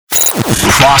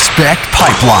Prospect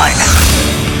Pipeline.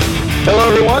 Hello,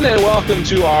 everyone, and welcome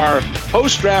to our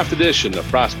post-draft edition of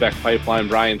Prospect Pipeline.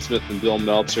 Brian Smith and Bill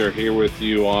Meltzer here with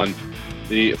you on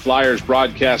the Flyers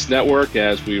Broadcast Network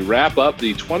as we wrap up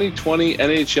the 2020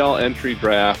 NHL entry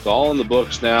draft. All in the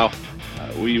books now.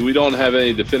 We don't have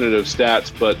any definitive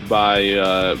stats, but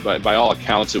by all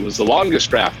accounts, it was the longest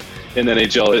draft in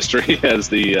NHL history as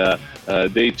the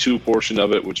day two portion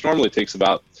of it, which normally takes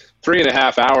about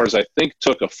 3.5 hours, I think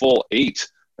took a full 8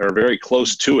 or very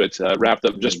close to it, wrapped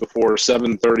up just before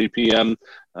 7:30 p.m.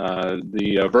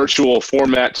 The virtual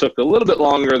format took a little bit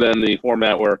longer than the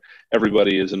format where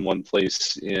everybody is in one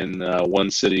place in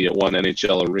one city at one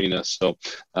NHL arena. So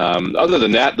other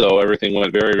than that, though, everything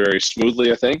went very, very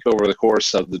smoothly, I think, over the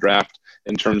course of the draft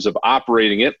in terms of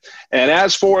operating it. And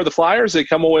as for the Flyers, they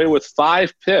come away with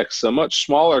 5 picks, a much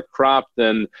smaller crop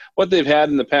than what they've had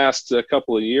in the past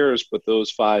couple of years, but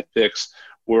those 5 picks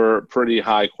were pretty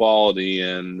high quality.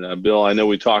 And Bill, I know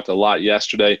we talked a lot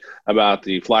yesterday about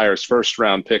the Flyers'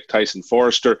 first-round pick, Tyson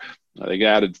Foerster. They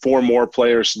added 4 more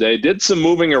players today, did some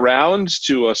moving around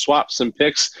to swap some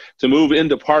picks to move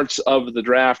into parts of the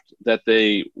draft that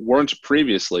they weren't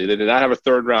previously. They did not have a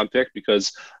third-round pick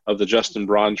because of the Justin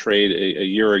Braun trade a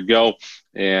year ago,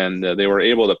 and they were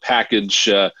able to package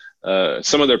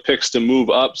some of their picks to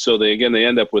move up. So they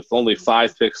end up with only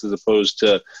 5 picks as opposed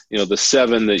to, the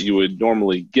 7 that you would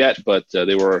normally get, but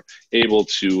they were able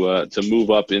to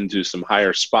move up into some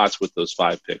higher spots with those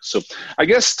 5 picks. So I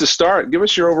guess to start, give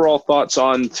us your overall thoughts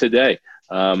on today.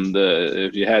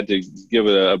 If you had to give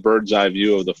it a bird's eye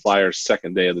view of the Flyers'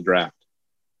 second day of the draft.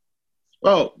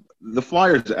 Well, the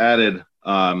Flyers added,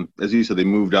 as you said, they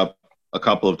moved up a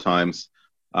couple of times.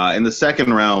 In the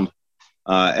second round,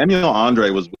 Emil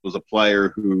Andre was a player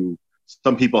who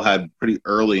some people had pretty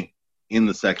early in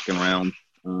the second round.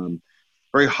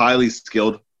 Very highly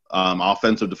skilled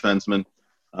offensive defenseman.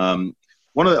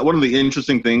 One of the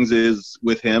interesting things is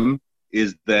with him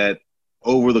is that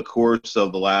over the course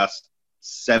of the last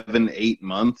 7-8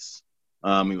 months,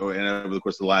 and over the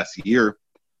course of the last year,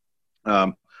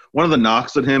 one of the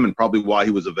knocks at him and probably why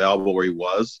he was available where he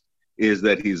was is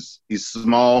that he's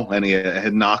small and he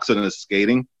had knocks in his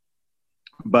skating.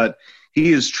 But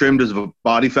he has trimmed his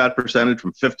body fat percentage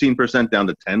from 15% down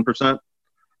to 10%,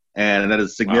 and that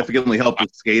has significantly helped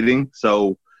with skating.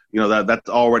 So, that's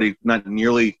already not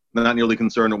nearly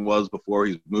concerned it was before.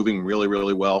 He's moving really,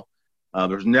 really well.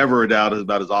 There's never a doubt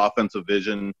about his offensive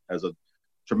vision. Has a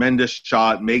tremendous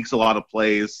shot, makes a lot of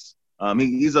plays.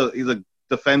 He's a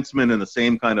defenseman in the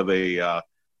same kind of a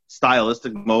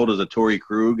stylistic mode as a Torrey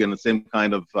Krug, and the same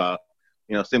kind of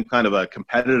same kind of a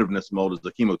competitiveness mode as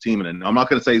the Kimmo Timonen. And I'm not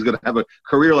going to say he's going to have a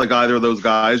career like either of those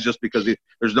guys just because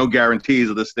there's no guarantees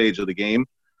at this stage of the game.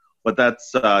 But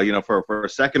that's, for a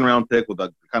second-round pick with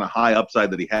a kind of high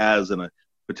upside that he has and a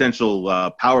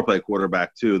potential power play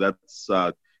quarterback too, that's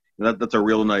a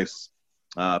real nice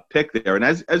pick there. And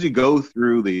as you go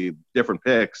through the different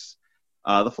picks,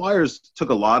 the Flyers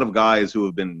took a lot of guys who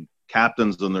have been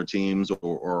captains on their teams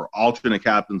or alternate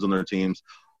captains on their teams,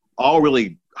 all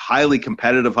really highly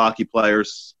competitive hockey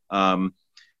players, guys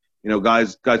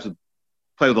who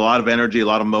play with a lot of energy, a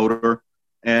lot of motor.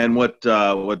 And what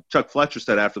Chuck Fletcher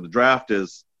said after the draft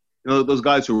is, those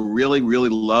guys who really, really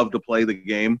love to play the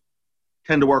game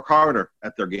tend to work harder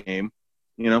at their game,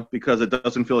 because it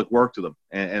doesn't feel like work to them.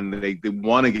 And they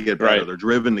want to get better. Right. They're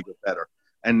driven to get better.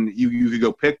 And you could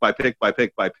go pick by pick by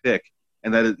pick by pick.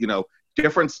 And that is,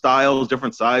 different styles,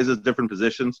 different sizes, different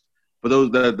positions.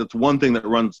 But that's one thing that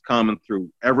runs common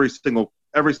through every single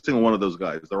one of those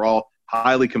guys. They're all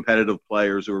highly competitive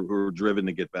players who are driven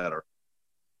to get better.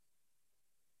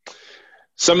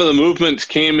 Some of the movement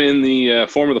came in the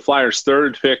form of the Flyers'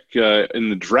 third pick in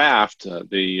the draft,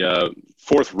 the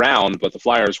fourth round. But the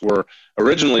Flyers were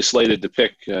originally slated to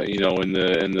pick, in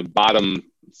the bottom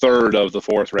third of the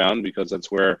fourth round because that's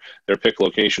where their pick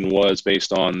location was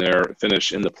based on their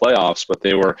finish in the playoffs. But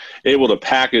they were able to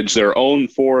package their own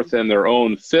fourth and their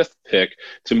own fifth pick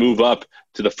to move up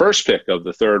to the first pick of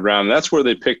the third round. And that's where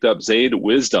they picked up Zayde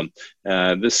Wisdom.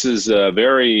 This is a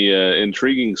very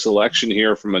intriguing selection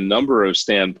here from a number of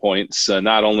standpoints,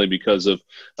 not only because of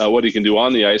what he can do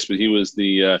on the ice, but he was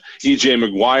the E.J.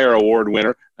 McGuire Award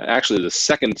winner, actually the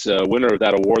second winner of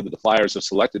that award that the Flyers have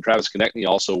selected. Travis Konecny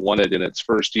also won it in its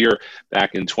first year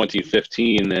back in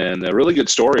 2015, and a really good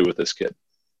story with this kid.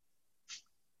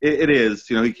 It is.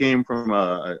 He came from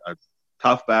a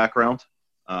tough background.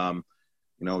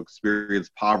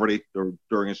 Experienced poverty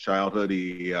during his childhood.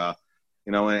 He, and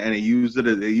he used it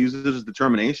as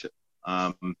determination.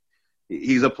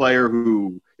 He's a player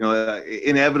who,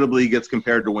 inevitably gets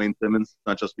compared to Wayne Simmons,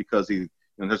 not just because he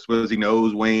And that's because he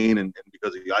knows Wayne and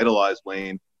because he idolized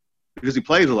Wayne, because he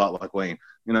plays a lot like Wayne,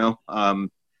 So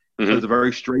it's a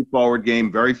very straightforward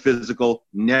game, very physical,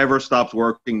 never stops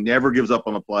working, never gives up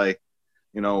on a play.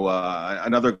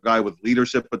 Another guy with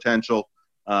leadership potential.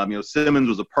 Simmons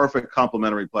was a perfect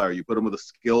complementary player. You put him with a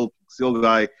skill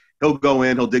guy, he'll go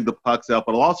in, he'll dig the pucks out,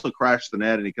 but he'll also crash the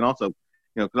net, and he can also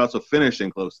finish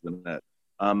in close to the net.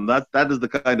 That is the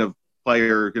kind of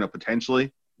player,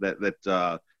 potentially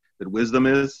that Wisdom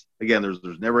is. Again, there's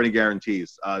never any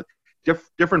guarantees.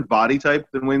 Different body type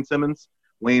than Wayne Simmons.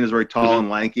 Wayne is very tall and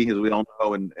lanky, as we all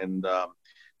know, and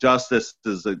Justice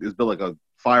is built like a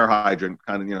fire hydrant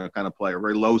kind of player,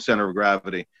 very low center of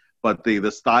gravity. But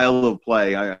the style of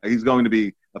play, he's going to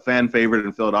be a fan favorite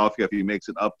in Philadelphia if he makes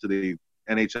it up to the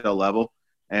NHL level.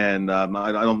 And I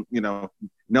don't,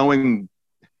 knowing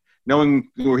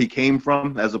where he came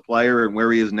from as a player and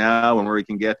where he is now and where he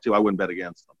can get to, I wouldn't bet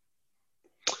against him.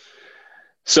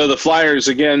 So the Flyers,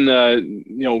 again,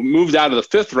 moved out of the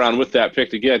fifth round with that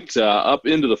pick to get up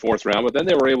into the fourth round, but then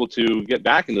they were able to get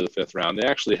back into the fifth round. They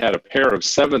actually had a pair of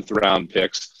seventh-round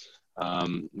picks.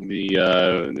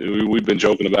 We've been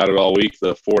joking about it all week.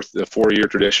 The four-year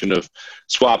tradition of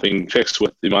swapping picks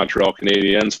with the Montreal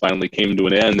Canadiens finally came to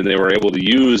an end, and they were able to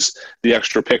use the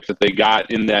extra pick that they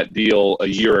got in that deal a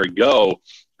year ago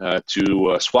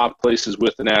to swap places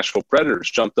with the Nashville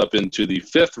Predators. Jumped up into the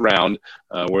fifth round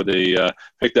where they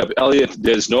picked up Elliot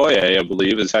Desnoyers, I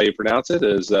believe is how you pronounce it.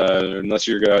 Unless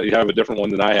you have a different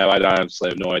one than I have, I honestly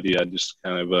have no idea. I just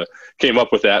kind of came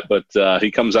up with that. But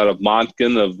he comes out of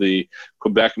Moncton of the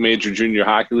Quebec Major Junior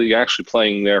Hockey League, actually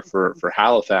playing there for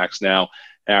Halifax now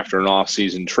after an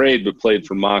off-season trade, but played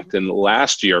for Moncton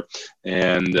last year.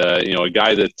 And, a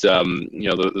guy that,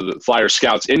 the Flyer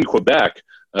scouts in Quebec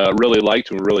really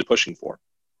liked and were really pushing for.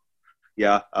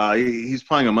 Yeah, he's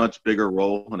playing a much bigger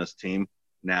role on his team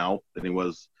now than he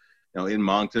was, in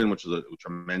Moncton, which was a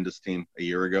tremendous team a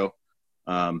year ago.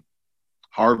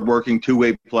 Hardworking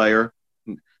two-way player,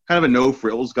 kind of a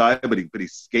no-frills guy, but he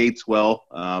skates well.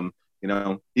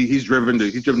 He's driven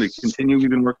to continue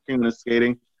even working on his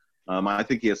skating. I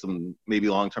think he has some maybe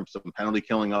long-term some penalty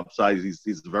killing upside.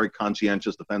 He's a very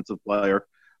conscientious defensive player.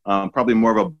 Probably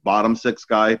more of a bottom six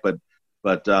guy, but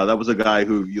that was a guy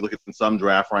who you look at in some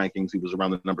draft rankings, he was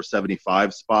around the number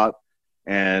 75 spot.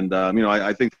 And,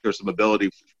 I think there's some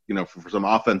ability, for some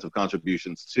offensive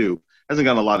contributions too. Hasn't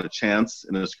gotten a lot of chance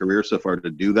in his career so far to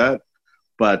do that,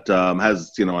 but he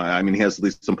has at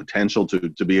least some potential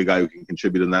to be a guy who can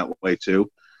contribute in that way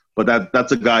too. But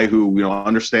that's a guy who,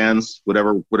 understands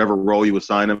whatever role you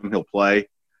assign him, he'll play.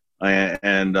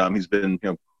 And he's been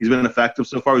effective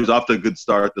so far. He's off to a good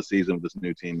start this season with this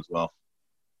new team as well.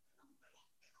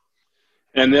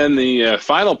 And then the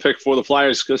final pick for the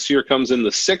Flyers this year comes in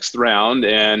the sixth round,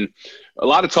 and a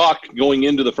lot of talk going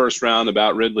into the first round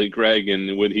about Ridly Greig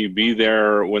and would he be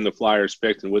there when the Flyers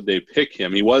picked and would they pick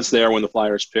him. He was there when the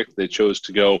Flyers picked. They chose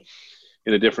to go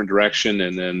in a different direction,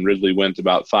 and then Ridly went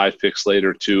about 5 picks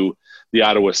later to the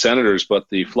Ottawa Senators. But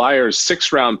the Flyers'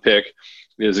 sixth-round pick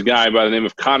is a guy by the name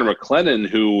of Connor McLennan,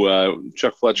 who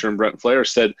Chuck Fletcher and Brent Flahr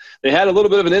said they had a little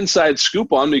bit of an inside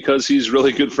scoop on because he's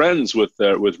really good friends with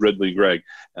Ridly Greig.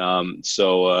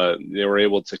 So they were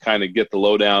able to kind of get the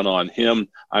lowdown on him,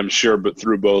 I'm sure, but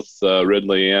through both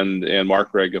Ridly and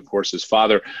Mark Greig, of course, his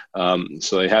father.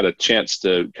 So they had a chance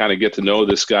to kind of get to know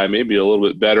this guy maybe a little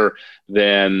bit better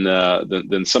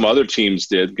than some other teams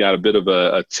did. Got a bit of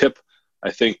a tip, I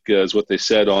think, is what they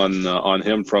said on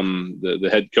him from the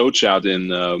head coach out in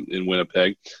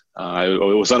Winnipeg. I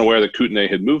was unaware that Kootenay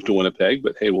had moved to Winnipeg,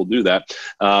 but hey, we'll do that.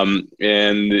 And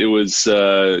it was,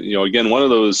 again, one of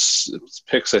those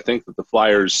picks, I think, that the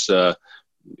Flyers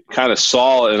kind of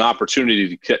saw an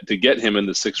opportunity to get him in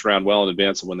the sixth round well in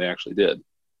advance of when they actually did.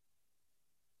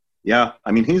 Yeah,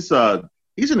 I mean, he's an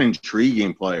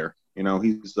intriguing player.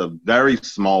 He's a very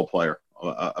small player,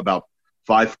 about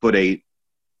 5'8".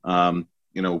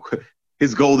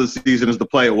 His goal this season is to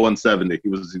play at 170. He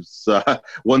was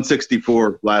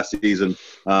 164 last season.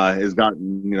 He's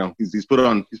gotten, he's put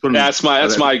on. That's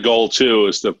my goal too,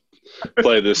 is to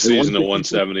play this season at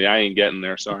 170. I ain't getting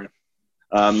there. Sorry.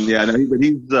 He's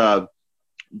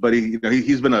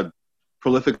been a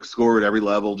prolific scorer at every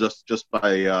level. Just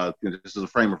by just as a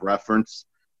frame of reference,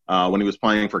 when he was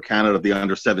playing for Canada at the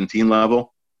under-17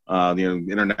 level.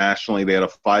 Internationally, they had a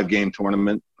 5-game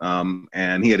tournament,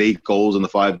 and he had 8 goals in the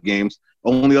 5 games.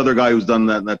 Only other guy who's done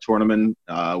that in that tournament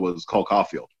was Cole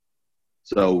Caulfield.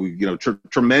 So,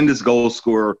 tremendous goal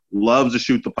scorer, loves to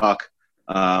shoot the puck.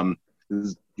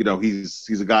 He's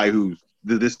a guy who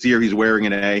this year he's wearing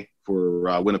an A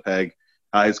for Winnipeg.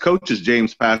 His coach is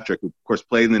James Patrick, who, of course,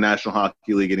 played in the National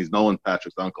Hockey League, and he's Nolan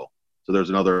Patrick's uncle. So there's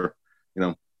another,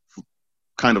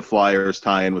 kind of Flyers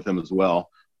tie-in with him as well.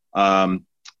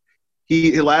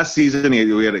 He last season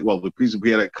we had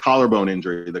a collarbone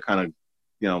injury that kind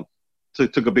of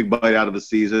took a big bite out of the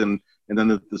season, and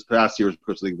then this past year was, of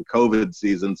course, the COVID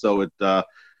season. So it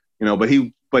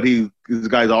this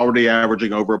guy's already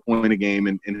averaging over a point a game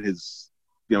in his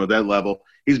that level.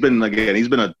 He's been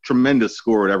a tremendous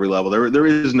scorer at every level. There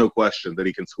is no question that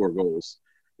he can score goals.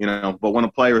 But when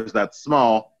a player is that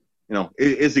small,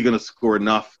 is he going to score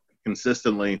enough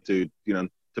consistently to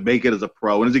make it as a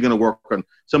pro? And is he going to work on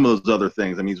some of those other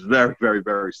things? I mean, he's very, very,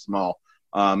 very small.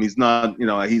 He's not,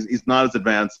 he's not as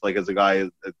advanced like as a guy as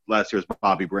last year's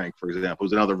Bobby Brink, for example,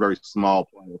 who's another very small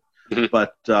player.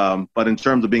 Mm-hmm. But in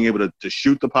terms of being able to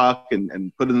shoot the puck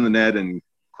and put it in the net and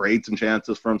create some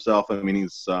chances for himself, I mean,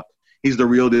 he's the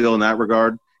real deal in that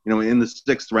regard. In the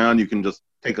 6th round, you can just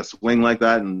take a swing like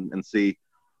that and see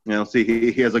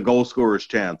he has a goal scorer's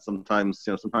chance. Sometimes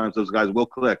those guys will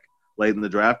click late in the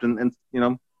draft, and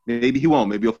maybe he won't.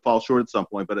 Maybe he'll fall short at some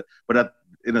point. But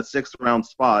in a 6th round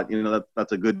spot,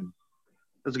 that's a good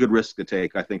risk to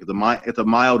take. I think it's a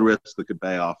mild risk that could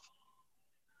pay off.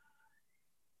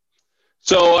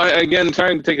 So, again,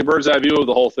 trying to take a bird's eye view of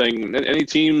the whole thing, any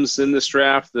teams in this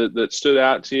draft that stood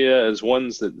out to you as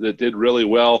ones that did really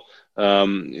well?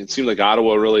 It seemed like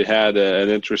Ottawa really had an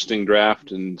interesting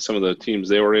draft, and some of the teams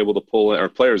they were able to pull in, or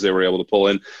players they were able to pull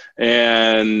in,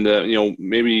 and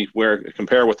maybe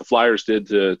compare what the Flyers did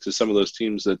to some of those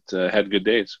teams that had good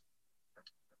days.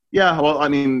 Yeah, well, I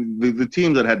mean, the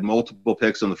teams that had multiple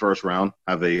picks in the first round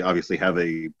obviously have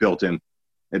a built-in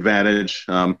advantage.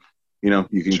 You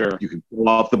can pull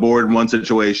off the board in one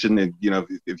situation, and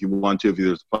if you want to, if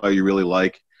there's a player you really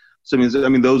like. So I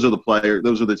mean, those are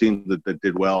the teams that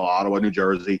did well. Ottawa, New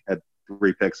Jersey had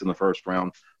 3 picks in the first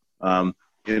round. I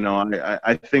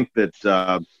think that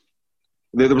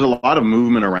there was a lot of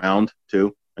movement around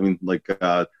too. I mean, like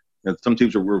some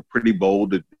teams were pretty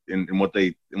bold in what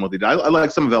they did. I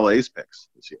like some of LA's picks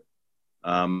this year.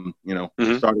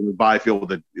 Mm-hmm. Starting with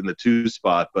Byfield in the 2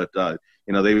 spot, but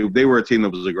they were a team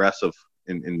that was aggressive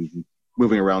in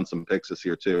moving around some picks this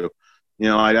year too.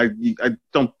 I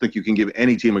don't think you can give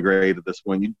any team a grade at this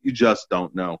point. You just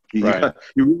don't know. You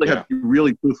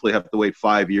really truthfully have to wait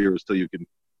 5 years till you can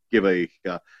give a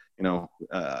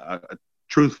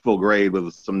truthful grade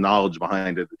with some knowledge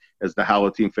behind it as to how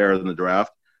a team fared in the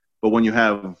draft. But when you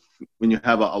have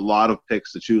a lot of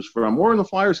picks to choose from, or in the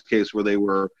Flyers case where they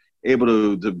were able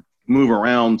to move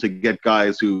around to get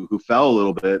guys who fell a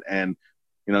little bit and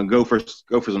go for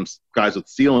some guys with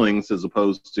ceilings as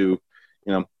opposed to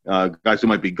guys who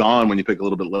might be gone when you pick a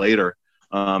little bit later.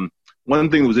 One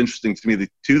thing that was interesting to me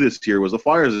this year was the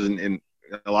Flyers in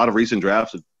a lot of recent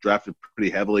drafts have drafted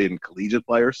pretty heavily in collegiate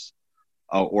players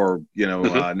or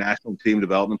national team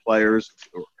development players,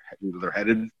 or they're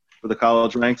headed for the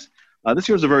college ranks. This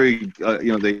year was a very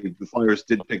the Flyers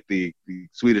did pick the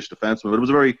Swedish defenseman, but it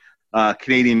was a very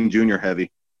Canadian junior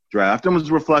heavy draft, and was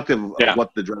reflective of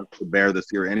what the draft would bear this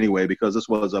year anyway, because this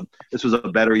was a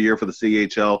better year for the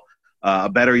CHL, a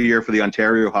better year for the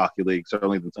Ontario Hockey League,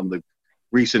 certainly than some of the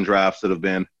recent drafts that have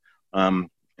been.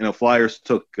 Flyers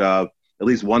took at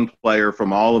least one player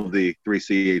from all of the 3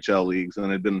 CHL leagues, and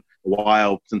it had been a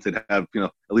while since they'd have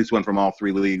at least one from all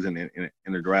 3 leagues in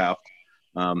their draft.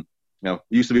 It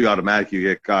used to be automatic; you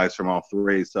get guys from all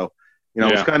 3. So, it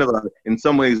was kind of in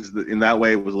some ways, in that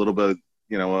way, it was a little bit,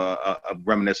 a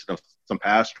reminiscent of some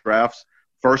past drafts.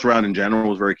 First round in general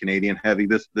was very Canadian heavy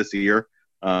this year.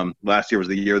 Last year was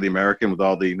the year of the American with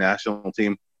all the national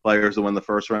team players that won the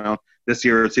first round. This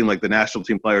year it seemed like the national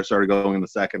team players started going in the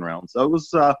second round. So it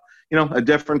was, a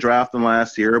different draft than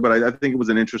last year, but I think it was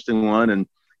an interesting one. And,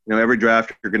 every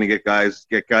draft you're going to get guys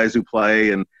who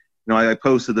play. And, I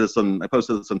posted this on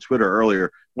Twitter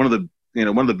earlier. One of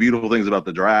the beautiful things about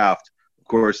the draft, of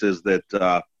course, is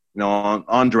that,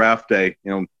 on draft day,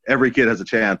 every kid has a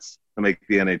chance to make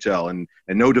the NHL, and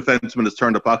no defenseman has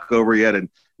turned a puck over yet, and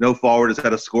no forward has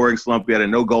had a scoring slump yet,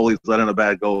 and no goalie's let in a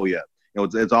bad goal yet.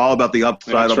 It's all about the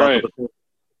upside,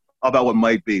 about what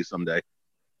might be someday.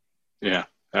 Yeah,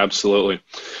 absolutely.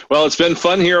 Well, it's been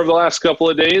fun here over the last couple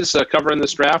of days covering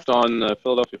this draft on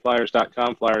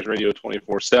PhiladelphiaFlyers.com, Flyers Radio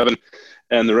 24/7,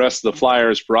 and the rest of the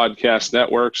Flyers broadcast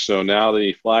network. So now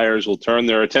the Flyers will turn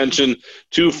their attention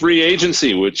to free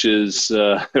agency, which is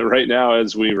right now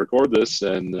as we record this,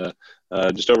 and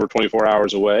just over 24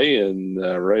 hours away, and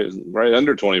right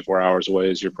under 24 hours away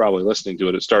as you're probably listening to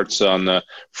it. It starts on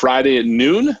Friday at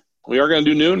noon. We are going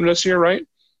to do noon this year, right?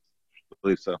 I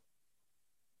believe so.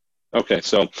 Okay,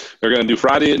 so they're going to do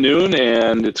Friday at noon,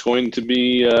 and it's going to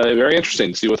be very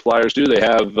interesting to see what the Flyers do. They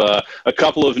have a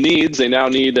couple of needs. They now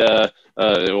need,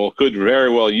 could very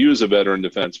well use a veteran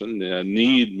defenseman.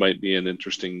 Need might be an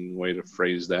interesting way to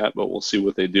phrase that, but we'll see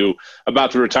what they do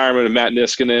about the retirement of Matt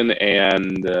Niskanen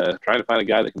and trying to find a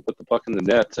guy that can put the puck in the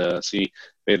net, see if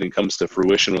anything comes to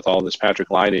fruition with all this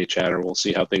Patrick Laine chatter. We'll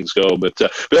see how things go. But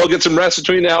Bill, get some rest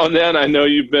between now and then. I know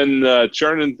you've been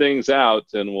churning things out,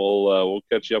 and we'll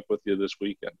catch you up with you this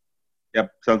weekend.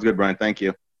 Yep, sounds good, Brian. Thank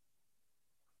you.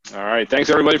 All right.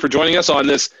 Thanks, everybody, for joining us on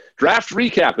this draft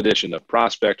recap edition of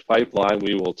Prospect Pipeline.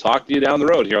 We will talk to you down the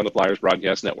road here on the Flyers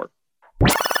Broadcast Network.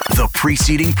 The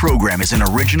preceding program is an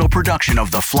original production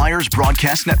of the Flyers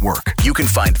Broadcast Network. You can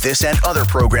find this and other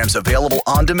programs available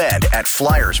on demand at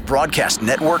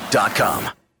FlyersBroadcastNetwork.com.